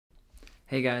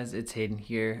Hey guys, it's Hayden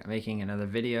here, making another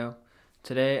video.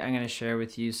 Today I'm going to share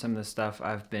with you some of the stuff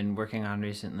I've been working on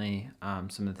recently,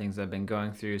 some of the things I've been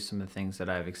going through, some of the things that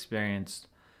I've experienced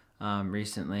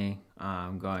recently,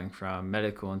 going from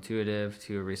medical intuitive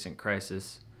to a recent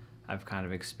crisis I've kind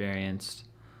of experienced,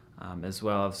 as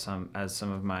well as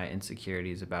some of my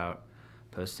insecurities about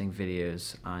posting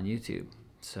videos on YouTube.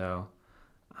 So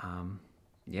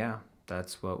yeah,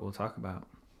 that's what we'll talk about.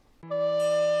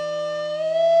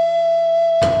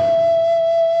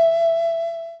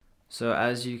 So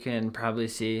as you can probably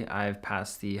see, I've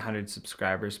passed the 100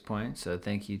 subscribers point. So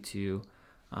thank you to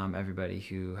everybody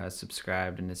who has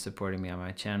subscribed and is supporting me on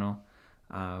my channel.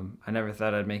 I never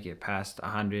thought I'd make it past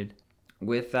 100.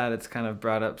 With that, it's kind of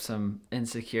brought up some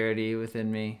insecurity within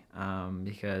me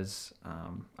because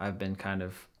I've been kind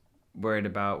of worried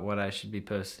about what I should be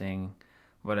posting,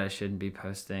 what I shouldn't be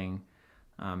posting,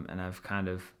 and I've kind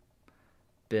of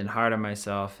been hard on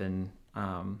myself and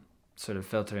sort of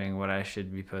filtering what I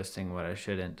should be posting, what I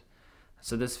shouldn't.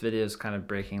 So this video is kind of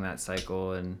breaking that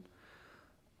cycle and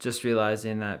just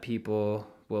realizing that people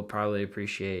will probably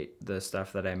appreciate the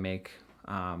stuff that I make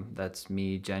that's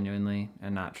me genuinely,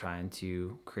 and not trying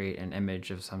to create an image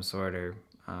of some sort or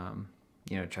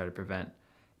try to prevent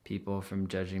people from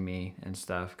judging me and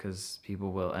stuff, because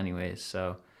people will anyways.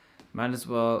 So might as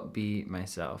well be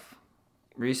myself.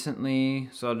 Recently,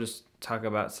 so I'll just talk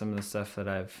about some of the stuff that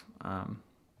I've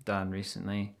done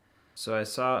recently. So I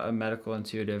saw a medical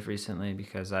intuitive recently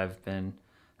because I've been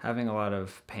having a lot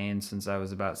of pain since I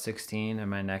was about 16 in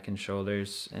my neck and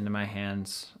shoulders, into my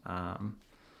hands.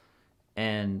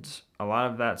 And a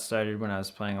lot of that started when I was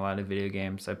playing a lot of video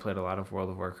games. I played a lot of World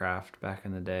of Warcraft back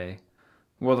in the day.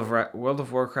 World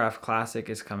of Warcraft Classic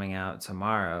is coming out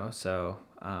tomorrow, so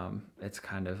it's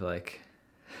kind of like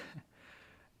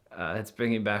it's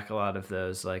bringing back a lot of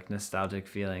those like nostalgic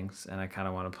feelings, and I kind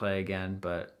of want to play again,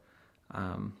 but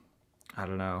I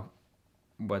don't know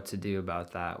what to do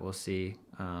about that. We'll see.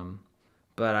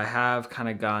 But I have kind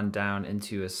of gone down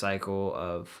into a cycle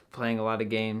of playing a lot of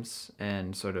games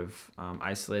and sort of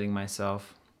isolating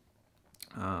myself.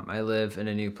 I live in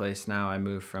a new place now. I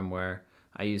moved from where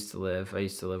I used to live. I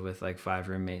used to live with like 5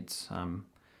 roommates, and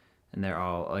they're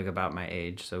all like about my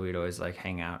age, so we'd always like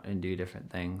hang out and do different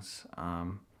things.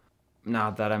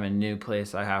 Now that I'm in a new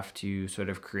place, I have to sort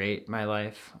of create my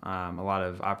life. A lot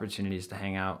of opportunities to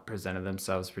hang out presented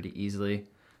themselves pretty easily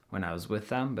when I was with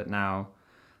them, but now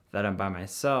that I'm by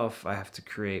myself, I have to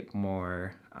create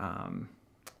more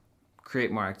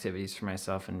activities for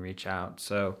myself and reach out.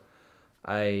 So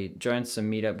I joined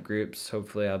some meetup groups.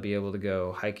 Hopefully I'll be able to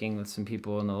go hiking with some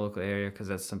people in the local area, because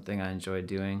that's something I enjoy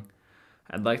doing.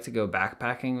 I'd like to go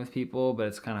backpacking with people, but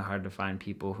it's kind of hard to find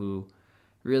people who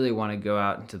really want to go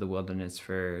out into the wilderness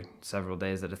for several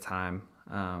days at a time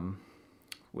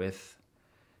with,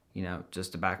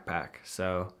 just a backpack.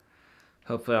 So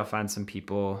hopefully I'll find some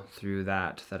people through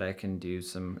that I can do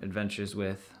some adventures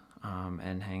with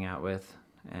and hang out with,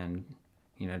 and,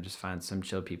 just find some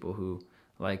chill people who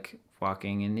like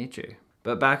walking in nature.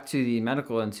 But back to the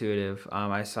medical intuitive,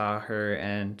 I saw her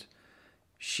and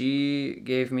she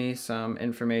gave me some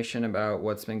information about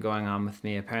what's been going on with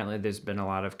me. Apparently there's been a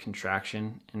lot of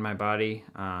contraction in my body.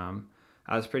 I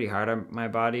was pretty hard on my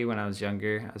body when I was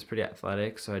younger. I was pretty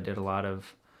athletic, so I did a lot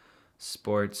of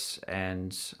sports,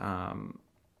 and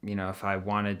if I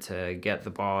wanted to get the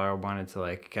ball or wanted to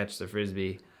like catch the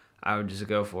frisbee, I would just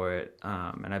go for it.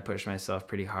 And I pushed myself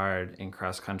pretty hard in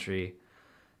cross country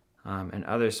and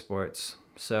other sports.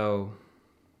 So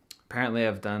apparently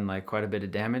I've done like quite a bit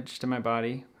of damage to my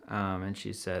body, and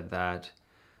she said that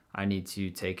I need to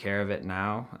take care of it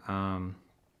now.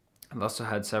 I've also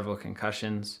had several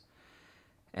concussions,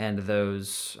 and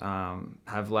those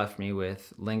have left me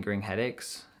with lingering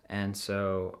headaches. And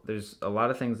so there's a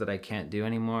lot of things that I can't do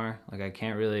anymore. Like I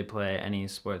can't really play any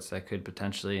sports that could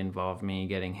potentially involve me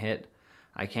getting hit.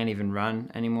 I can't even run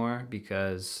anymore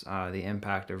because the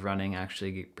impact of running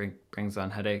actually brings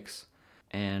on headaches.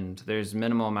 And there's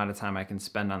minimal amount of time I can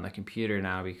spend on the computer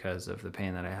now because of the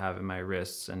pain that I have in my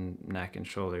wrists and neck and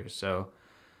shoulders. So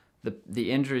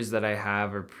the injuries that I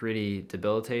have are pretty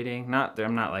debilitating.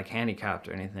 I'm not like handicapped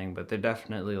or anything, but they're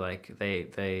definitely like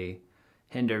they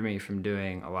hinder me from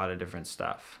doing a lot of different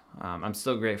stuff. I'm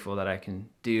still grateful that I can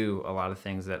do a lot of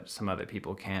things that some other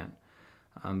people can't.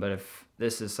 But if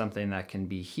this is something that can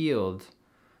be healed,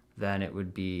 then it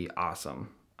would be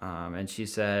awesome. And she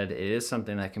said it is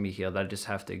something that can be healed. I just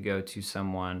have to go to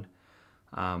someone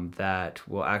that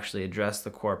will actually address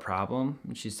the core problem.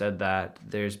 And she said that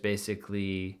there's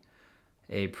basically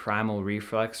a primal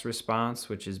reflex response,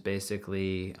 which is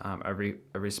basically a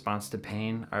response to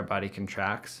pain. Our body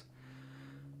contracts.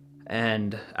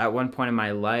 And at one point in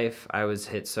my life, I was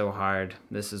hit so hard,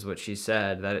 this is what she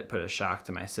said, that it put a shock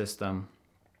to my system.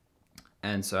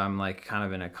 And so I'm like kind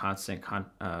of in a constant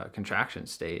contraction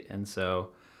state. And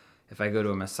so if I go to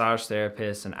a massage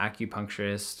therapist, an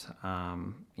acupuncturist,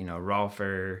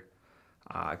 rolfer,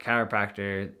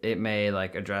 chiropractor, it may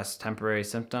like address temporary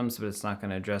symptoms, but it's not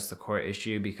going to address the core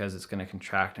issue, because it's going to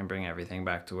contract and bring everything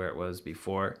back to where it was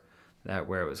before, that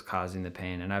where it was causing the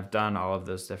pain. And I've done all of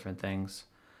those different things,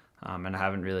 and I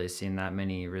haven't really seen that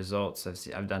many results.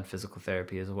 I've done physical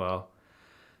therapy as well.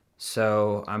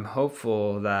 So I'm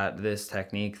hopeful that this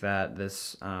technique that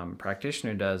this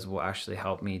practitioner does will actually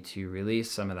help me to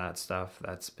release some of that stuff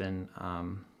that's been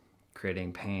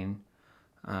creating pain.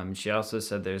 She also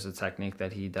said there's a technique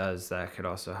that he does that could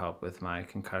also help with my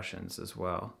concussions as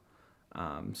well.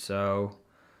 So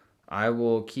I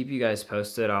will keep you guys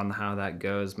posted on how that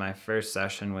goes. My first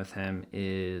session with him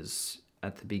is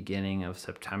at the beginning of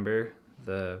September,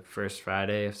 the first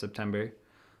Friday of September.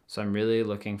 So I'm really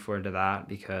looking forward to that,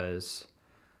 because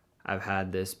I've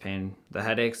had this pain. The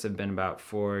headaches have been about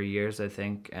 4 years, I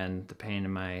think, and the pain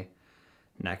in my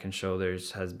neck and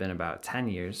shoulders has been about 10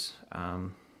 years,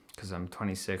 because I'm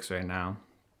 26 right now.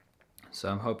 So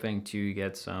I'm hoping to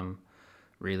get some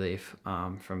relief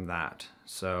from that.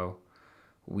 So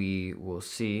we will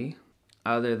see.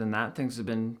 Other than that, things have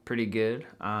been pretty good.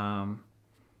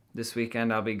 This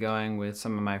weekend I'll be going with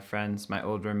some of my friends, my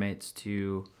old roommates,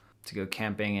 to go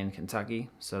camping in Kentucky,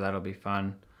 so that'll be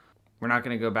fun. We're not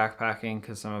going to go backpacking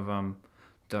because some of them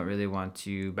don't really want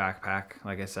to backpack.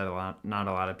 Like I said, not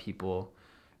a lot of people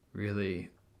really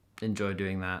enjoy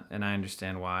doing that, and I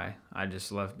understand why. I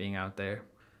just love being out there.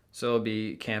 So it'll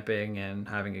be camping and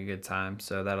having a good time,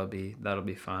 so that'll be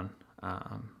fun,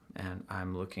 and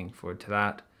I'm looking forward to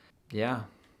that. Yeah,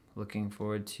 looking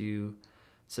forward to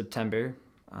September.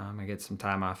 I get some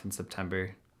time off in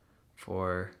September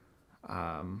for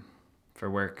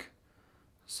work,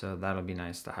 so that'll be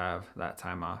nice to have that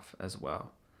time off as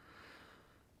well.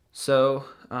 So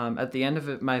at the end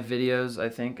of my videos, I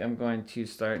think I'm going to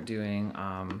start doing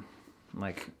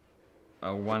like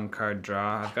a one card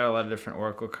draw. I've got a lot of different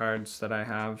oracle cards that I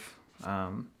have,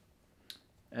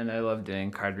 and I love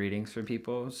doing card readings for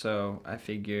people, so I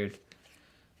figured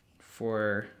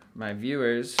for my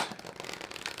viewers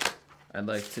I'd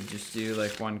like to just do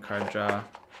like one card draw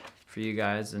for you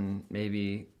guys, and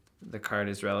maybe the card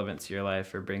is relevant to your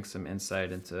life or brings some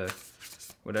insight into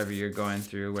whatever you're going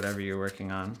through, whatever you're working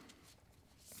on.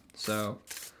 So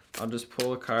I'll just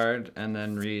pull a card and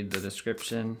then read the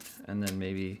description, and then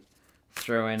maybe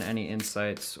throw in any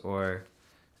insights or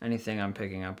anything I'm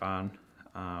picking up on.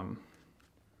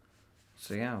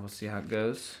 So yeah, we'll see how it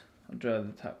goes. I'll draw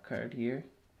the top card here,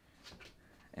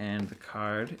 and the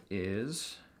card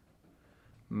is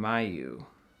Mayu,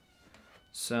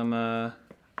 Soma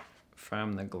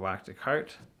from the Galactic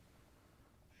Heart.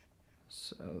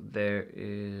 So there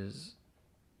is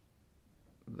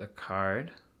the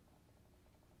card,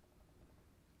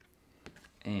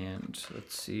 and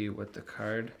let's see what the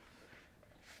card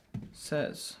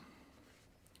says.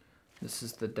 This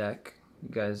is the deck. You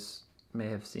guys may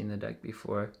have seen the deck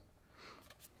before.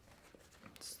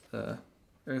 It's the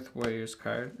Earth Warriors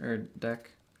card, or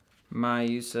deck.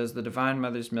 Mayu says, the Divine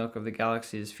Mother's milk of the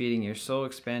galaxy is feeding your soul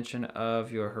expansion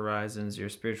of your horizons, your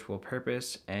spiritual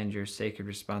purpose, and your sacred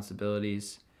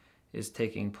responsibilities is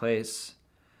taking place.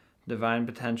 Divine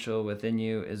potential within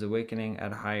you is awakening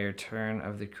at a higher turn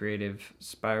of the creative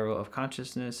spiral of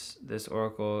consciousness. This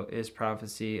oracle is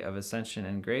prophecy of ascension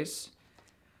and grace.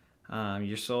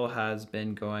 Your soul has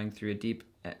been going through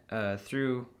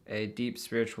a deep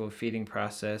spiritual feeding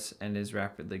process and is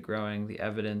rapidly growing. The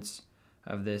evidence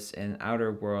of this in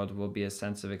outer world will be a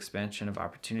sense of expansion of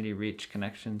opportunity, reach,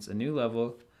 connections, and new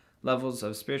levels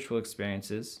of spiritual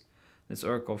experiences. This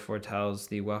oracle foretells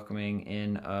the welcoming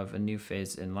in of a new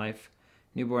phase in life.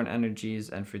 Newborn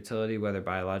energies and fertility, whether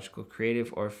biological,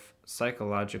 creative, or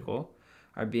psychological,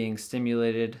 are being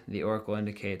stimulated. The oracle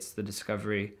indicates the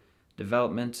discovery,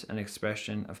 development, and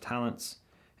expression of talents.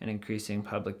 An increasing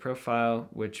public profile,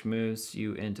 which moves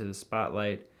you into the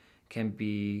spotlight,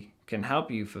 can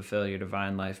help you fulfill your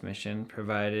divine life mission,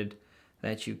 provided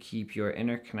that you keep your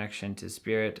inner connection to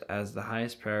spirit as the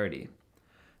highest priority.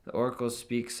 The oracle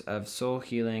speaks of soul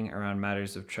healing around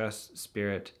matters of trust,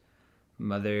 spirit,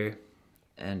 mother,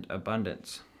 and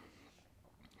abundance.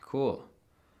 Cool.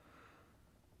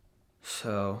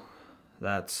 So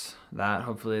that's that.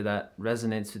 Hopefully that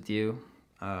resonates with you.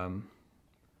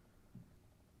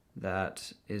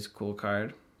 That is a cool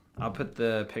card. I'll put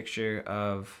the picture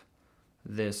of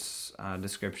this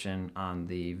description on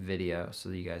the video so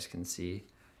that you guys can see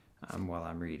while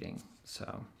I'm reading.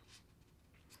 So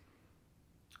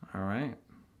All right.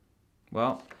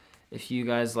 Well, if you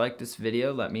guys like this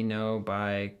video, let me know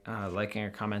by liking or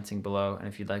commenting below. And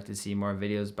if you'd like to see more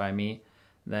videos by me,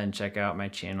 then check out my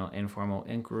channel Informal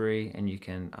Inquiry, and you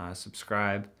can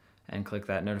subscribe and click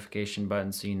that notification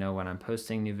button so you know when I'm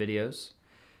posting new videos.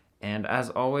 And as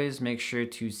always, make sure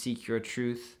to seek your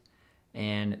truth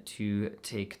and to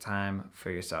take time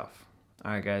for yourself.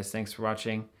 All right, guys, thanks for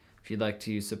watching. If you'd like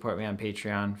to support me on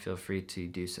Patreon, feel free to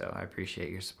do so. I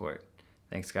appreciate your support.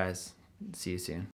 Thanks, guys. See you soon.